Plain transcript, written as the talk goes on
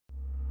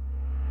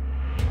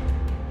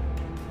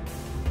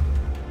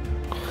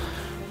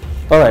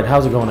All right,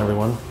 how's it going,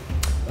 everyone?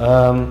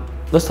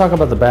 Let's talk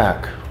about the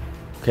back,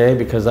 okay?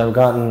 Because I've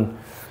gotten,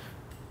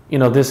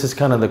 this is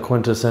kind of the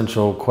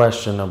quintessential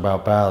question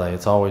about ballet.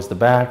 It's always the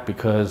back,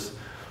 because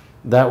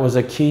that was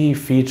a key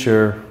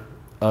feature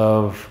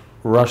of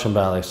Russian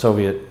ballet,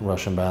 Soviet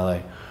Russian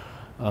ballet,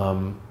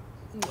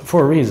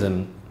 for a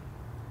reason.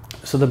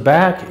 So the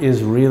back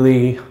is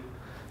really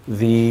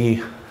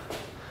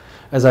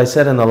as I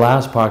said in the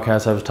last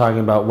podcast, I was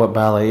talking about what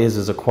ballet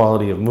is a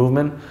quality of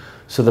movement.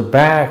 So the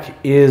back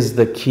is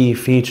the key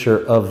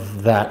feature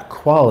of that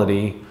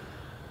quality,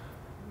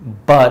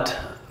 but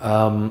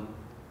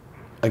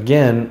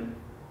again,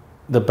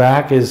 the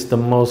back is the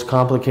most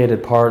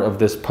complicated part of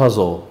this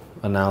puzzle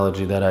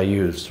analogy that I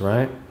used,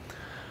 right?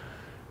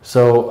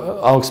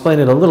 So I'll explain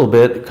it a little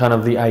bit, kind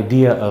of the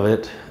idea of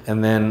it,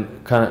 and then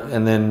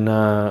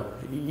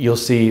you'll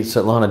see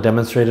Svetlana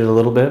demonstrate it a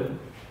little bit.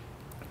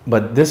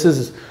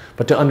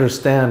 But to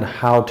understand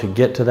how to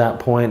get to that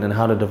point and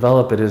how to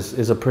develop it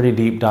is a pretty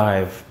deep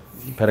dive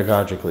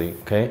pedagogically,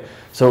 okay?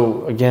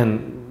 So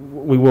again,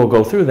 we will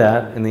go through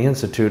that in the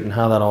Institute and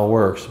how that all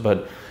works.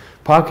 But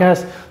the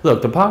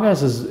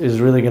podcast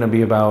is really going to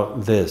be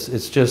about this.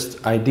 It's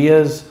just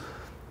ideas,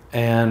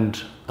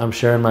 and I'm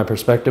sharing my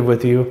perspective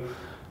with you.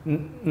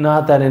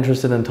 Not that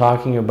interested in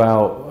talking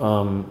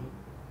about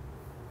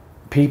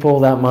people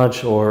that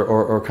much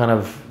or kind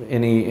of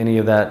any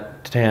of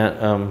that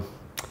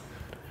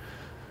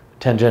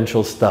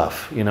tangential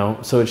stuff,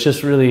 So it's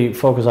just really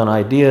focused on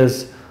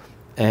ideas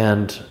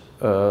and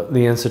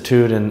the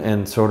Institute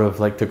and sort of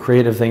like the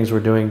creative things we're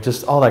doing,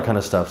 just all that kind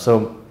of stuff.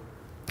 So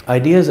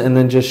ideas, and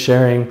then just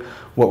sharing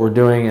what we're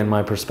doing and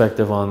my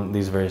perspective on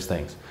these various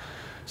things.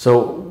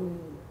 So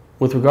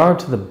with regard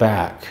to the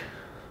back,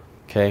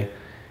 okay,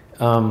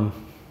 and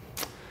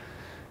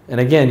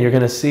again, you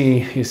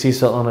see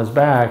Svetlana's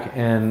back,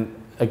 and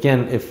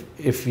again, if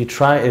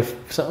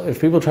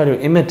people try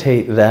to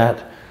imitate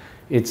that,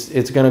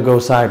 it's going to go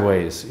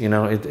sideways.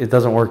 It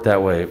doesn't work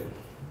that way.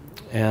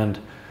 And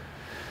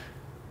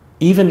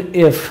even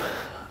if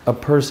a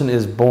person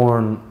is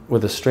born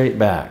with a straight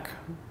back,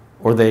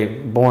 or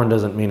born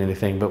doesn't mean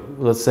anything, but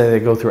let's say they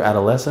go through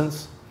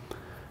adolescence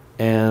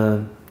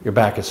and your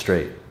back is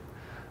straight,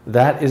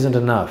 that isn't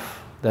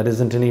enough. That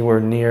isn't anywhere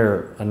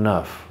near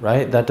enough,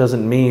 right? That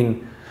doesn't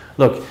mean,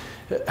 look,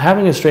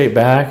 having a straight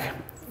back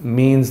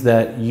means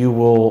that you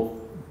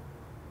will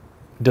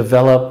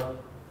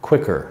develop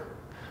quicker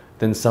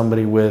than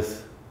somebody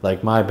with,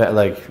 like my back,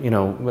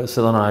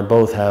 Svetlana and I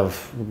both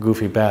have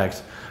goofy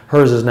backs.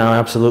 Hers is now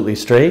absolutely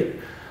straight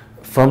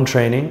from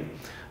training,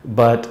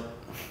 but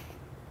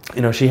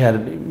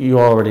you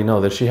already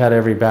know that she had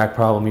every back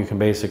problem you can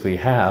basically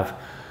have.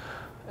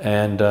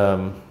 And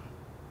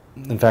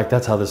in fact,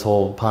 that's how this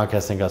whole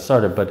podcast thing got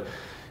started. But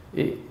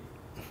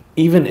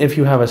even if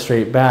you have a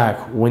straight back,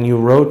 when you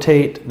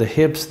rotate the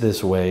hips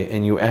this way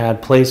and you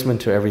add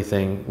placement to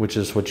everything, which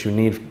is what you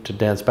need to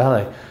dance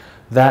ballet,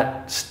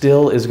 that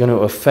still is going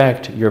to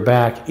affect your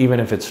back even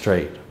if it's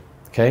straight,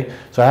 okay?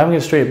 So having a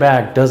straight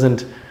back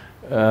doesn't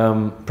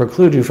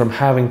preclude you from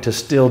having to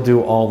still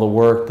do all the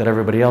work that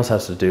everybody else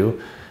has to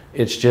do.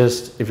 It's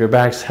just, if your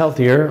back's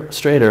healthier,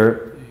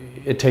 straighter,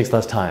 it takes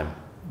less time,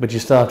 but you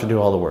still have to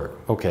do all the work,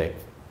 okay?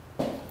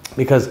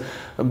 Because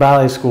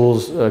ballet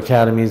schools,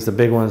 academies, the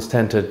big ones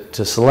tend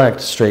to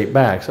select straight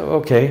backs. So,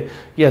 okay,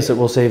 yes, it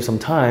will save some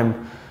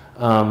time.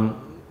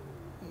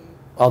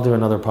 I'll do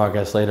another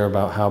podcast later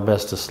about how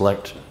best to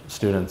select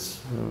students,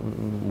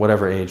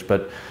 whatever age.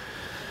 But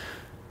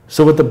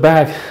so with the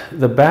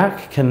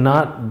back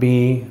cannot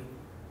be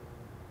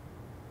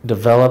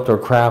developed or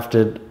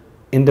crafted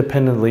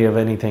independently of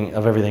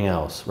everything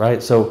else,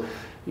 right? So,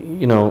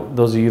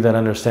 those of you that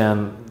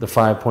understand the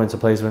 5 points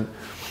of placement.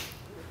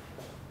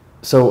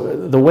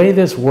 So the way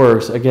this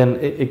works, again,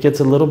 it gets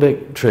a little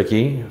bit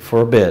tricky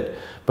for a bit,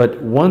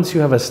 but once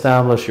you have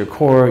established your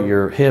core,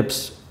 your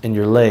hips, and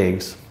your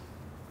legs,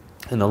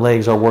 and the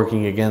legs are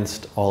working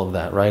against all of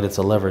that, right? It's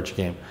a leverage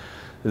game.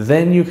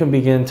 Then you can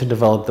begin to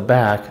develop the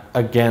back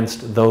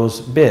against those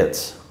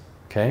bits,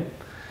 okay?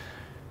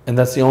 And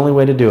that's the only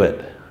way to do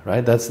it, right?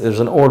 There's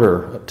an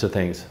order to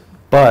things.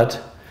 But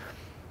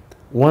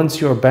once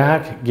your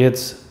back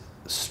gets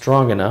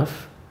strong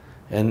enough,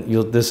 and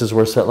this is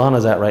where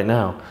Svetlana's at right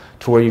now,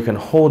 to where you can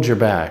hold your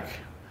back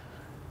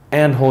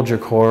and hold your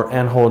core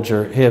and hold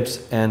your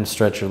hips and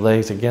stretch your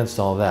legs against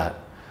all that.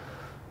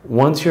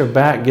 Once your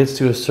back gets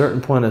to a certain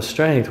point of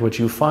strength, what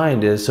you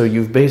find is, so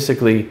you've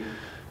basically,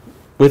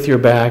 with your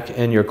back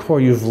and your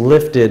core, you've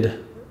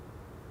lifted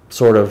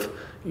sort of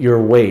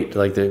your weight,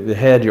 like the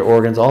head, your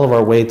organs, all of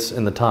our weights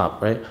in the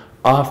top, right?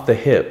 Off the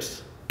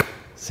hips.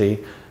 See?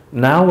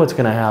 Now what's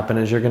going to happen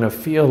is you're going to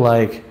feel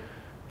like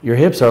your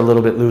hips are a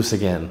little bit loose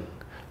again,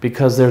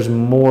 because there's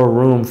more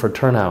room for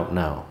turnout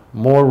now,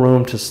 more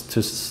room to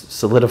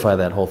solidify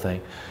that whole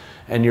thing.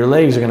 And your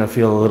legs are going to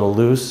feel a little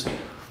loose,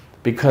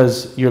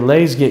 because your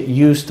legs get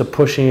used to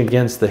pushing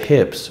against the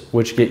hips,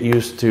 which get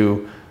used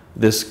to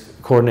this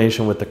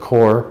coordination with the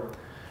core,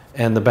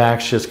 and the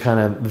back's just kind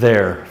of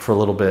there for a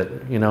little bit,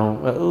 you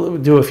know,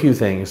 do a few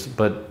things,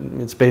 but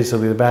it's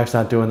basically the back's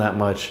not doing that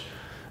much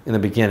in the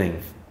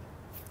beginning.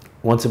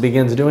 Once it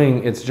begins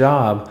doing its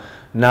job,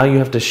 now you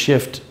have to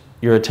shift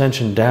your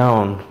attention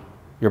down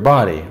your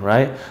body,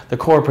 right? The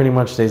core pretty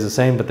much stays the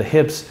same, but the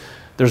hips,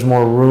 there's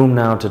more room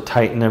now to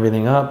tighten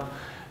everything up.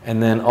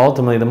 And then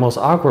ultimately the most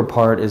awkward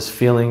part is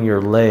feeling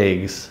your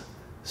legs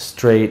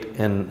straight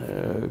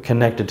and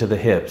connected to the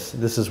hips.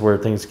 This is where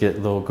things get a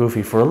little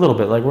goofy for a little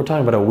bit, like we're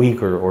talking about a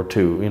week or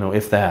two, you know,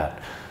 if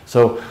that.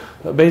 So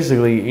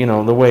basically, you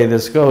know, the way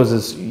this goes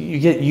is you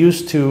get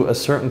used to a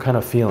certain kind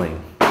of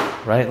feeling,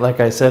 right? Like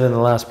I said in the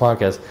last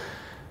podcast,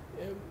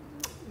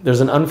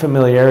 there's an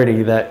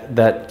unfamiliarity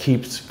that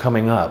keeps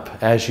coming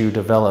up as you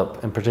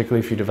develop, and particularly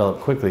if you develop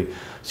quickly.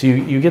 So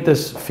you get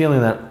this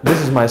feeling that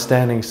this is my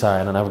standing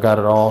side and I've got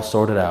it all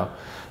sorted out.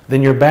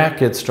 Then your back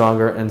gets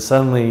stronger and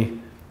suddenly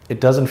it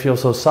doesn't feel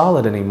so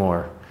solid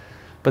anymore.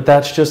 But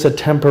that's just a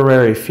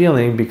temporary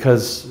feeling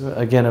because,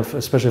 again,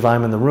 especially if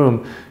I'm in the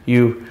room,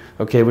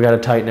 okay, we got to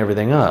tighten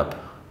everything up.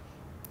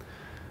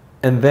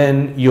 And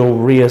then you'll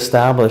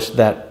reestablish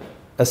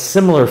a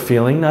similar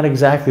feeling, not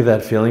exactly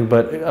that feeling,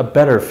 but a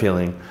better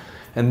feeling.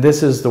 And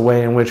this is the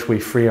way in which we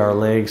free our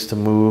legs to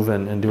move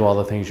and do all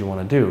the things you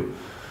want to do.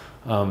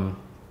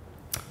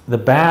 The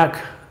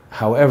back,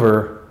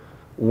 however,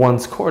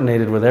 once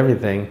coordinated with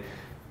everything,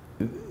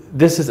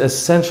 this is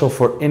essential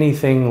for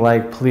anything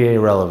like plie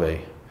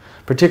releve,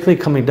 particularly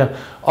coming down.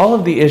 All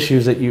of the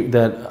issues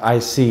that I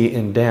see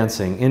in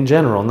dancing, in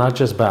general, not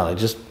just ballet,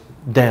 just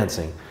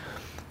dancing,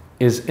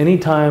 is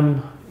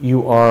anytime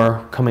you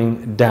are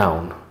coming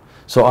down.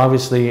 So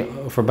obviously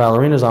for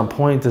ballerinas on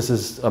point, this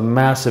is a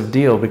massive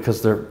deal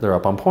because they're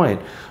up on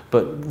point.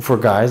 But for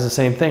guys, the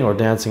same thing, or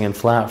dancing in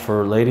flat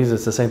for ladies,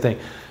 it's the same thing.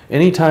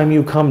 Anytime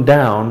you come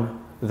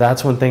down,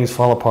 that's when things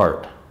fall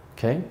apart,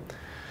 okay?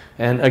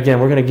 And again,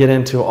 we're going to get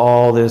into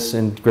all this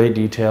in great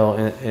detail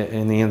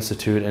in the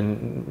Institute,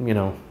 and you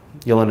know,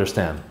 you'll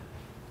understand.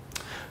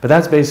 But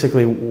that's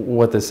basically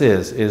what this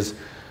is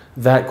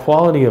that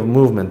quality of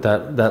movement,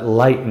 that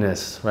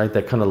lightness, right?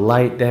 That kind of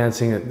light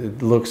dancing.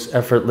 It looks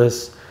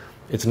effortless.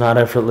 It's not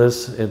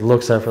effortless. It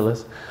looks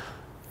effortless.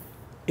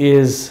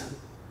 Is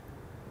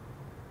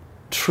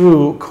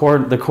true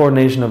the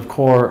coordination of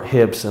core,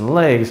 hips, and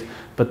legs,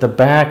 but the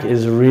back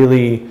is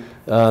really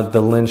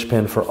the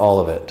linchpin for all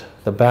of it.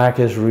 The back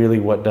is really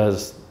what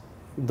does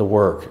the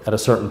work at a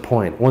certain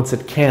point, once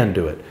it can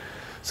do it.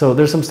 So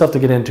there's some stuff to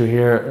get into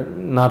here,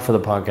 not for the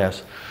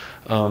podcast.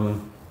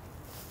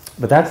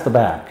 But that's the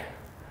back.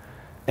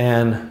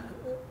 And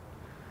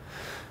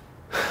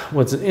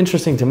what's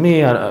interesting to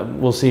me,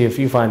 we'll see if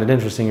you find it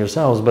interesting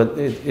yourselves, but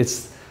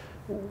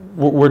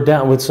we're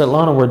down, with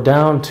Svetlana, we're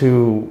down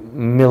to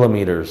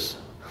millimeters.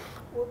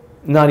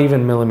 Not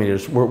even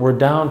millimeters. We're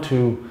down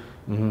to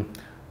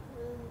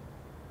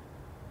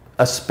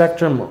a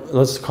spectrum,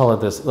 let's call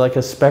it this, like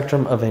a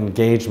spectrum of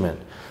engagement.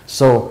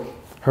 So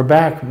her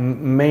back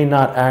may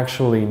not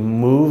actually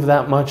move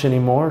that much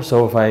anymore.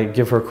 So if I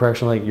give her a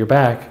correction like your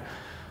back,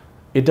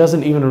 it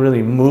doesn't even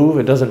really move.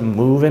 It doesn't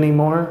move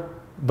anymore,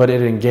 but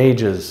it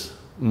engages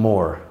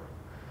more.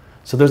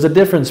 So there's a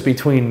difference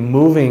between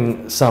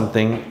moving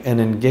something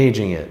and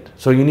engaging it.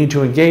 So you need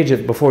to engage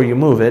it before you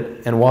move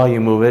it, and while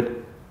you move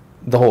it,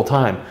 the whole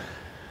time.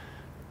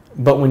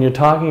 But when you're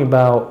talking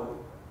about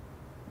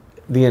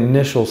the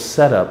initial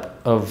setup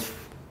of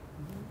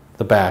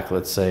the back,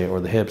 let's say,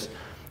 or the hips,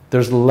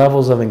 there's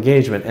levels of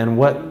engagement.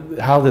 And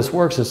how this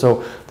works is,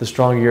 so the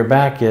stronger your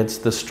back gets,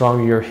 the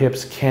stronger your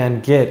hips can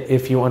get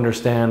if you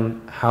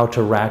understand how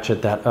to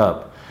ratchet that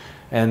up.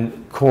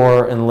 And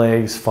core and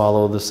legs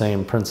follow the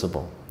same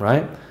principle,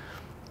 right?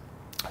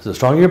 So the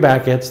stronger your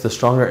back gets, the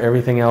stronger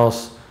everything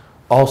else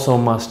also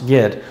must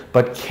get,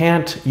 but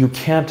you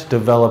can't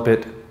develop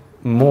it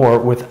more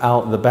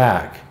without the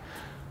back.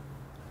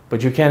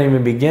 But you can't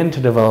even begin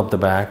to develop the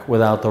back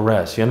without the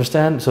rest. You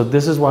understand? So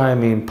this is why, I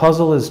mean,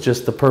 puzzle is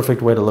just the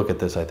perfect way to look at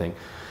this, I think.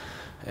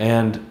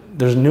 And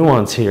there's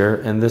nuance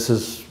here, and this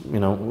is, you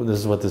know, this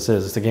is what this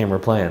is. It's the game we're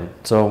playing.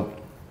 So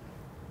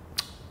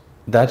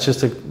that's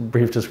just a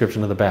brief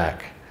description of the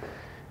back.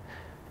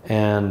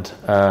 And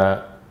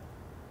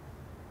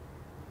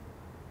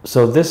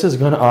so this is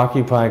going to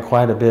occupy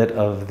quite a bit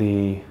of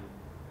the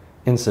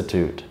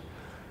Institute.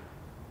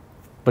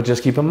 But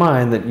just keep in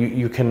mind that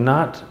you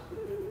cannot...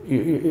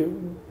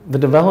 the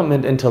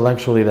development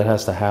intellectually that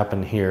has to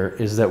happen here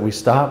is that we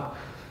stop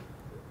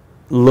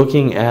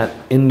looking at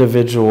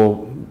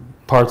individual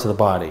parts of the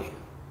body,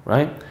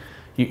 right?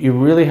 You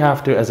really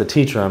have to, as a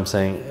teacher, I'm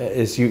saying,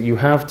 is you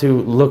have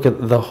to look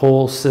at the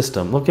whole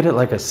system. Look at it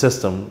like a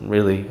system,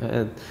 really.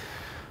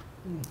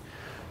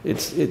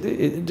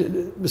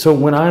 So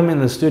when I'm in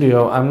the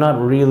studio, I'm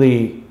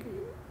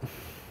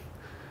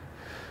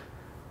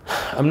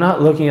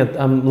looking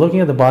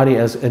at the body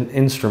as an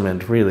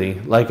instrument, really,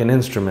 like an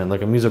instrument,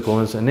 like a musical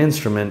instrument, an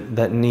instrument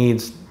that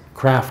needs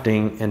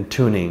crafting and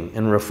tuning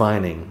and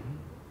refining,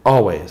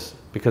 always,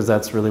 because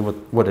that's really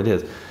what it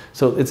is.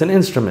 So it's an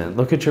instrument.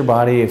 Look at your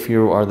body, if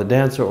you are the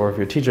dancer or if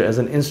you're a teacher, as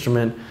an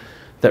instrument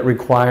that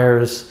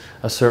requires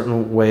a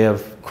certain way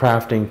of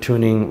crafting,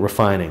 tuning,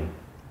 refining.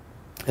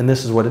 And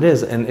this is what it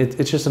is, and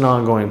it's just an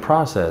ongoing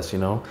process, you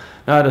know.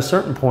 Now at a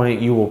certain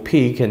point you will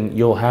peak and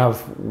you'll have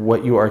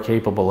what you are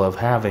capable of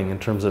having in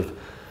terms of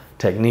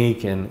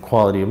technique and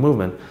quality of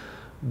movement,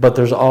 but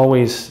there's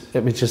always,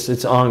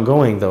 it's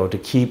ongoing though, to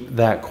keep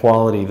that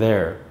quality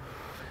there.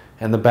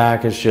 And the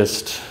back is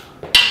just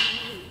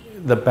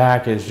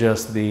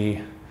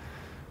the,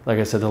 like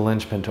I said, the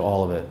linchpin to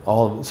all of it,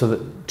 so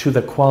that to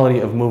the quality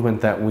of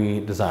movement that we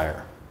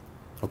desire.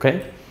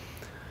 Okay?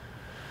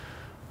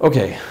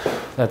 Okay,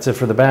 that's it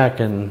for the back,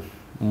 and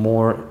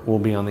more will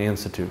be on the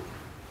Institute.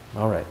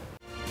 All right.